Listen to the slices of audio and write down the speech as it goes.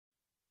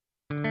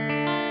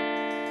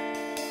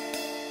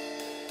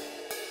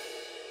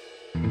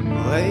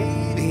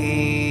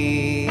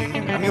Lady,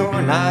 I'm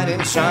your knight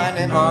in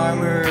shining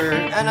armor,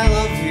 and I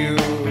love you.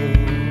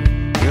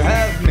 You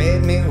have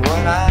made me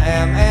what I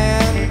am,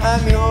 and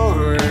I'm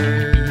yours.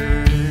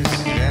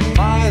 And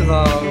my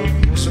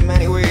love, so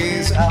many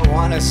ways I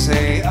wanna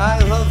say I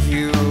love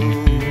you.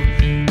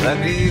 Let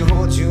me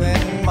hold you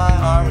in my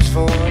arms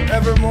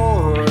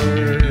forevermore.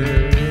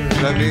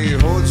 Let me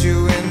hold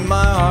you in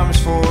my arms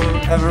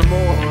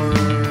forevermore.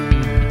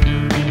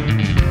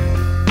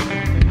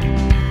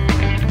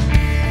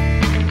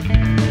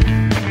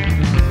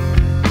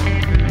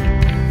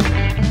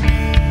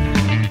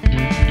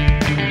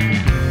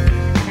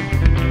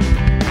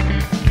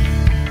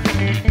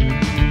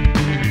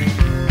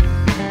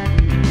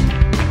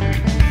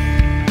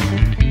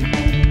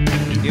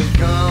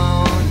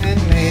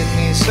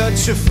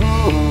 Such a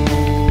fool,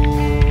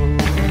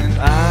 and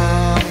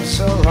I'm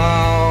so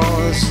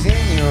lost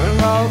in your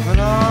love, and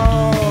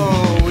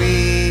oh,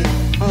 we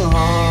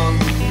belong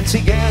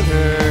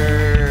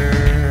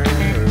together.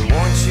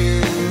 Won't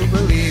you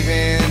believe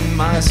in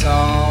my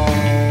song?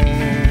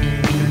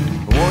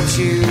 Won't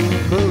you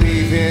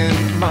believe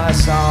in my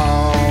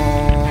song?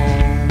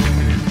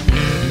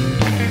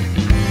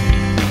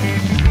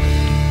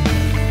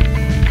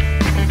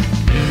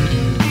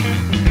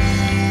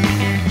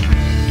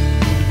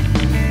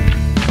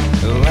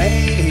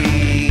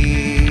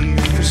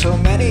 So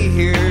many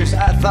years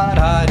I thought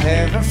I'd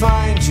never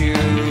find you.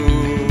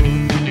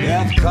 You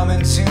have come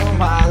into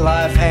my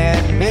life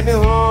and made me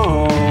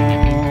whole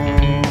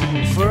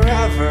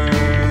forever.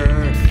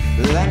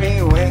 Let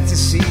me wait to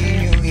see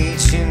you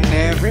each and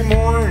every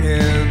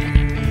morning.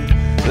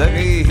 Let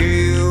me hear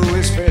you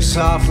whisper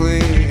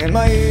softly in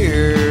my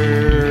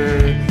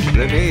ear.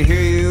 Let me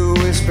hear you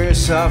whisper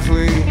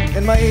softly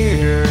in my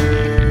ear.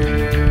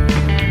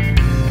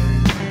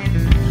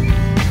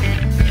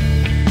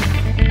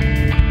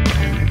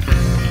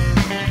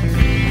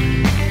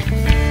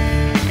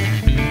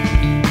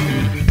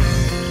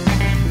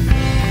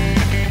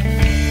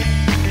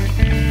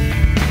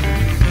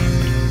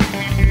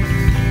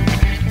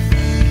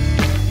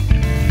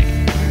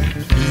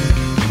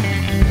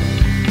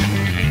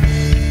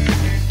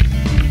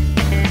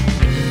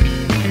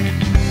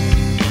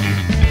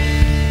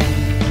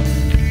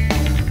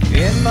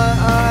 In my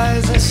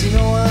eyes I see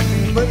no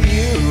one but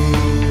you.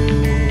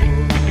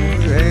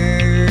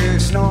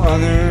 There's no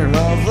other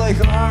love like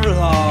our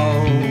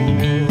love.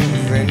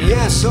 And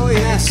yes, oh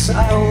yes,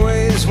 I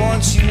always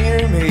want you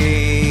near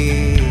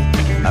me.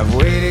 I've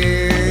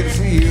waited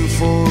for you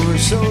for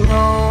so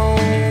long.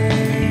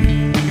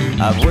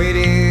 I've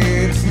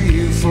waited for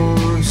you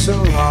for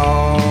so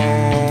long.